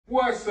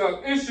What's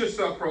up? It's your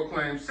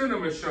self-proclaimed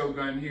Cinema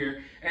Shogun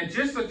here. And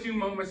just a few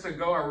moments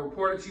ago, I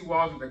reported to you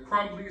all that the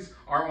Crumbleys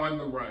are on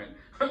the run.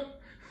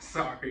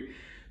 Sorry.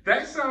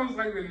 That sounds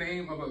like the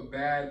name of a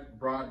bad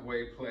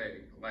Broadway play,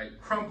 like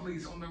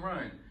Crumbleys on the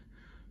Run.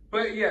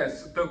 But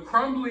yes, the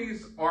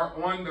Crumbleys are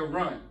on the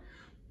run.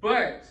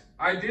 But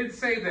I did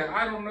say that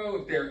I don't know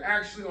if they're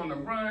actually on the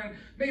run.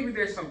 Maybe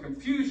there's some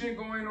confusion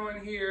going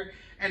on here.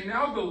 And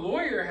now the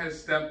lawyer has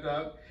stepped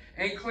up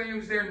and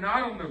claims they're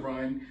not on the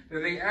run, that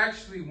they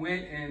actually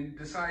went and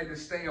decided to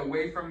stay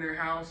away from their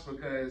house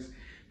because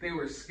they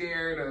were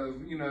scared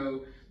of,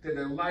 that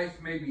their life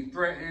may be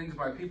threatened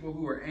by people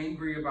who are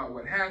angry about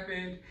what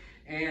happened.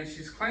 And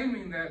she's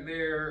claiming that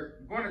they're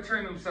going to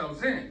turn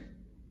themselves in.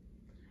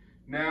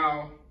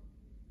 Now,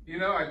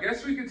 I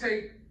guess we can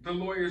take the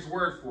lawyer's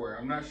word for it.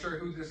 I'm not sure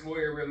who this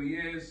lawyer really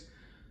is.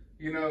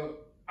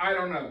 I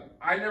don't know.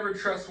 I never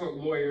trust what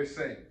lawyers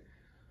say.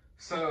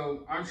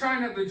 So I'm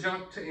trying not to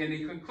jump to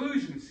any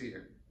conclusions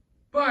here.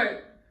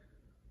 But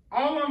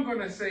all I'm going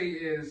to say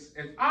is,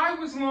 if I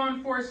was law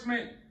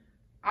enforcement,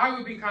 I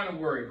would be kind of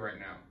worried right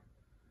now.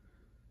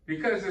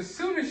 Because as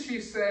soon as she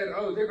said,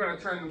 oh, they're going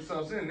to turn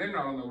themselves in, they're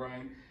not on the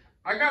run,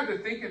 I got to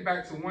thinking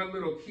back to one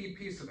little key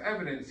piece of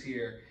evidence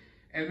here.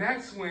 And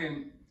that's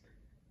when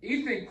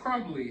Ethan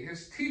Crumbley,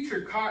 his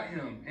teacher, caught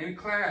him in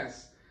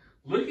class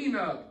looking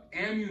up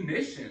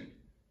ammunition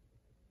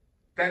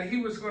that he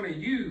was going to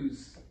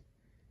use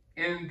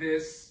in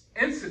this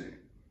incident.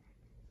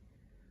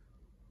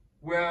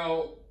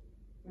 Well,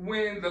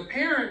 when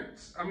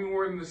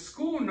the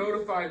school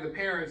notified the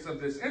parents of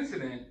this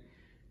incident,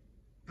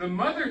 the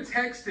mother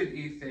texted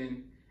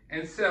Ethan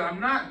and said,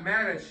 I'm not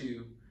mad at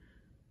you.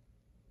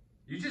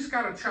 You just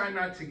got to try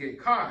not to get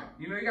caught.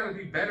 You got to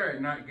be better at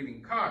not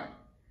getting caught.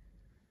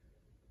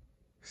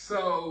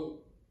 So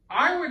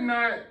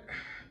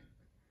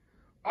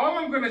all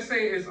I'm going to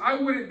say is I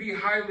wouldn't be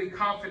highly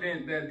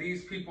confident that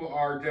these people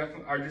are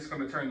just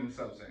going to turn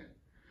themselves in.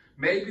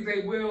 Maybe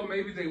they will,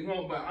 maybe they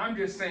won't, but I'm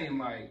just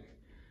saying,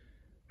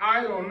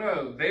 I don't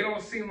know. They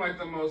don't seem like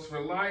the most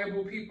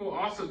reliable people.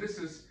 Also,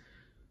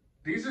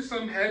 these are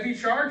some heavy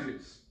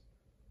charges.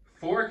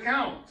 4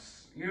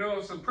 counts,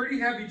 some pretty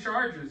heavy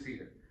charges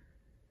here.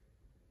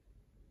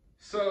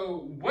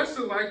 So what's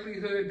the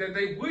likelihood that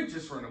they would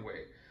just run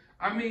away?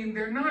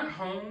 They're not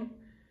home.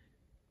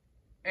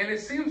 And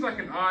it seems like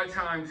an odd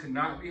time to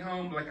not be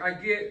home. I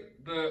get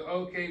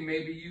okay,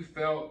 maybe you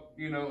felt,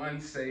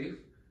 unsafe.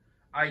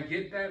 I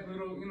get that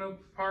little,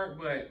 part,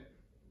 but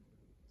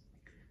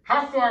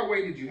how far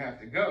away did you have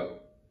to go?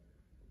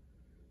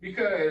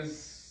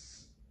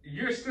 Because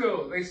they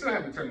still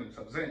haven't turned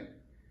themselves in.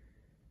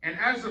 And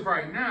as of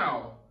right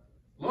now,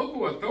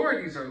 local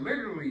authorities are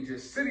literally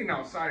just sitting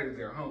outside of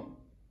their home.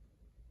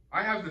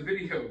 I have the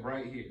video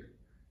right here.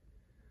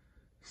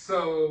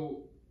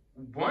 So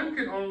one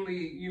can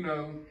only,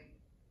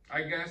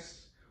 I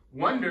guess,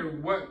 wonder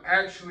what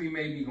actually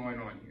may be going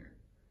on here.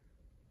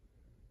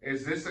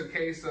 Is this a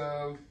case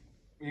of,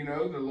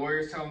 the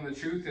lawyers telling the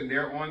truth and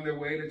they're on their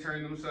way to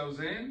turn themselves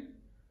in?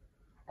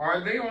 Or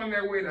are they on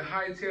their way to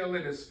hightail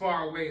it as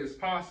far away as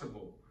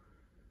possible?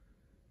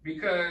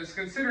 Because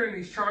considering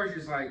these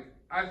charges, I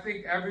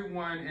think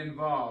everyone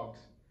involved,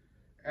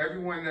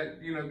 everyone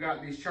that,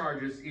 got these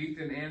charges,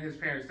 Ethan and his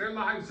parents, their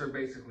lives are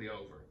basically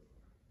over.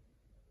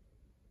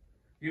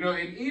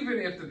 And even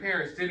if the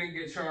parents didn't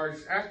get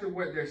charged after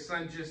what their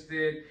son just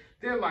did,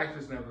 their life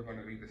is never going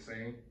to be the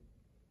same.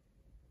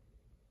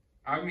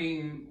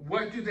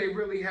 What do they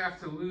really have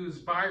to lose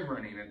by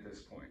running at this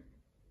point?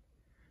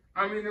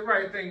 The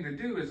right thing to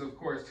do is, of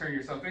course, turn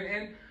yourself in.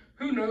 And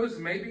who knows,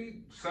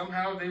 maybe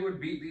somehow they would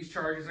beat these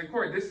charges in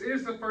court. This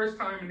is the first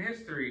time in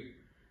history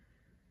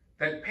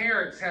that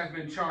parents have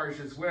been charged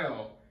as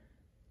well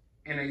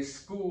in a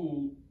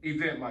school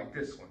event like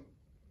this one.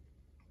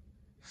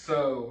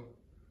 So,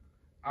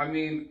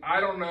 I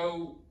don't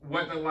know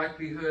what the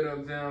likelihood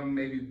of them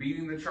maybe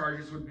beating the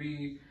charges would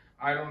be.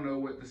 I don't know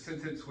what the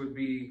sentence would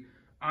be.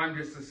 I'm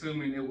just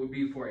assuming it would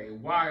be for a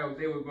while.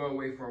 They would go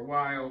away for a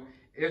while,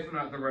 if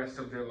not the rest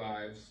of their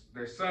lives.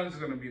 Their son's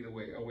going to be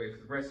away for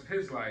the rest of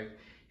his life.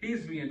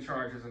 He's being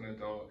charged as an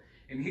adult,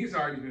 and he's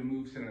already been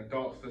moved to an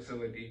adult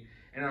facility.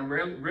 And I'm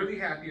really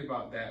happy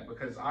about that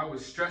because I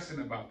was stressing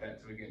about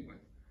that to begin with.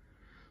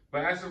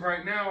 But as of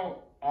right now,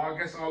 I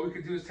guess all we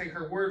could do is take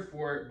her word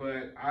for it,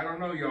 but I don't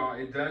know, y'all.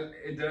 It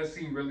does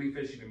seem really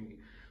fishy to me.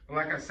 But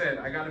like I said,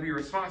 I got to be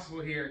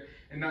responsible here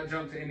and not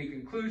jump to any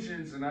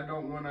conclusions, and I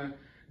don't want to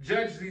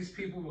judge these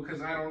people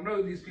because I don't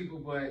know these people,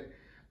 but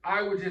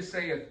I would just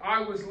say if I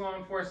was law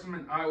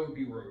enforcement, I would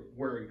be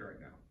worried right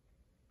now.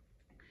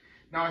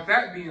 Now, with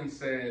that being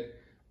said,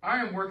 I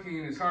am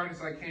working as hard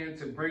as I can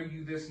to bring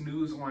you this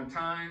news on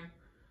time.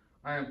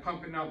 I am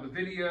pumping out the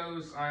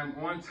videos. I am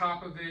on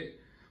top of it.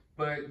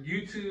 But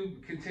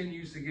YouTube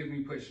continues to give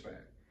me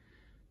pushback.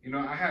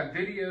 I have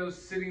videos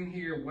sitting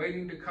here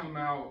waiting to come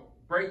out,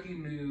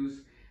 breaking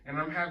news, and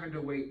I'm having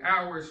to wait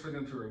hours for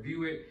them to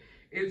review it.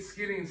 It's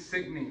getting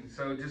sickening,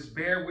 so just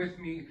bear with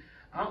me.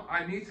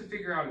 I need to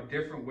figure out a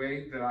different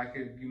way that I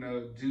could,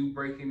 do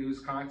breaking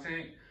news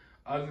content.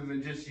 other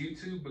than just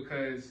YouTube,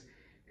 because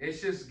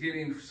it's just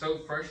getting so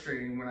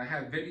frustrating when I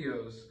have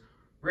videos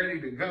ready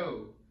to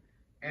go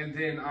and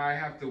then I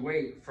have to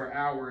wait for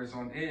hours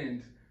on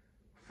end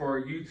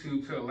for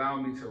YouTube to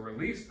allow me to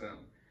release them.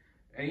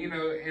 And, you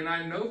know, and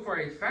I know for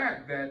a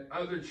fact that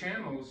other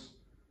channels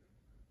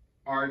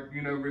are,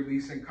 you know,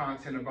 releasing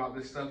content about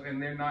this stuff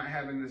and they're not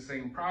having the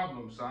same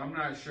problem. So I'm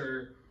not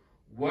sure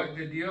what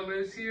the deal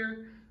is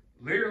here.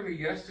 Literally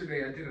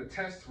yesterday I did a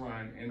test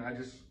run and I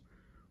just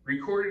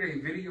recorded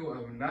a video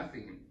of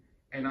nothing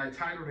and I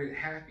titled it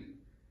Happy.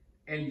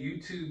 And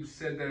YouTube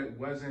said that it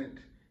wasn't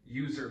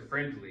user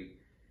friendly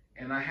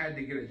and I had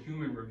to get a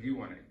human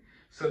review on it.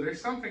 So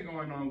there's something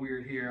going on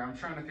weird here. I'm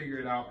trying to figure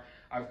it out.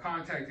 I've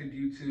contacted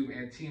YouTube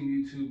and Team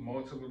YouTube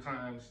multiple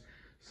times.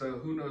 So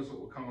who knows what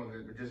will come of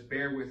it, but just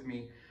bear with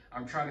me.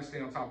 I'm trying to stay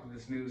on top of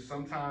this news.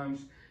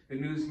 Sometimes the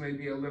news may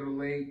be a little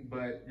late,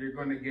 but you're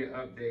going to get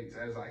updates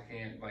as I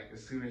can, like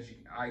as soon as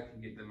I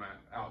can get them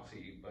out to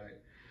you. But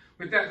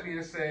with that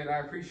being said, I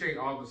appreciate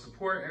all the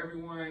support,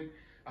 everyone.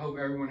 I hope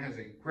everyone has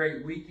a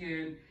great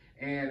weekend.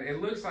 And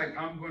it looks like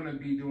I'm going to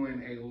be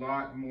doing a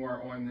lot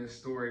more on this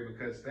story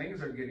because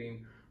things are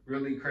getting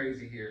really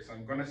crazy here. So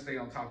I'm going to stay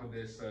on top of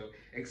this. So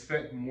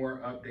expect more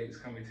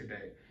updates coming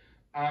today.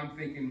 I'm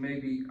thinking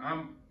maybe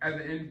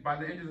by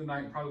the end of the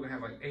night, I'm probably gonna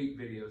have like 8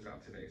 videos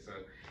out today. So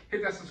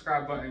hit that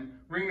subscribe button,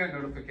 ring that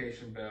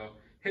notification bell,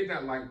 hit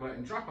that like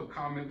button, drop a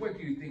comment. What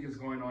do you think is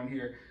going on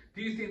here?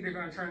 Do you think they're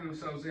gonna turn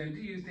themselves in? Do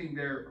you think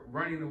they're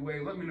running away?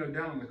 Let me know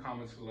down in the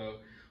comments below.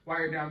 While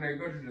you're down there,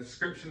 go to the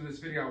description of this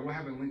video. I will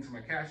have a link to my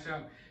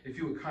CashApp if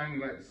you would kindly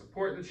like to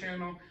support the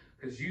channel,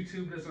 because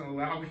YouTube doesn't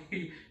allow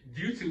me,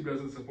 YouTube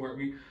doesn't support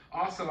me.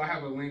 Also, I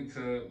have a link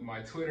to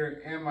my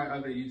Twitter and my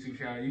other YouTube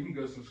channel. You can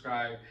go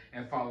subscribe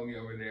and follow me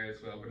over there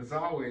as well. But as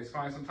always,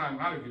 find some time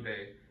out of your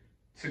day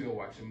to go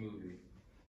watch a movie.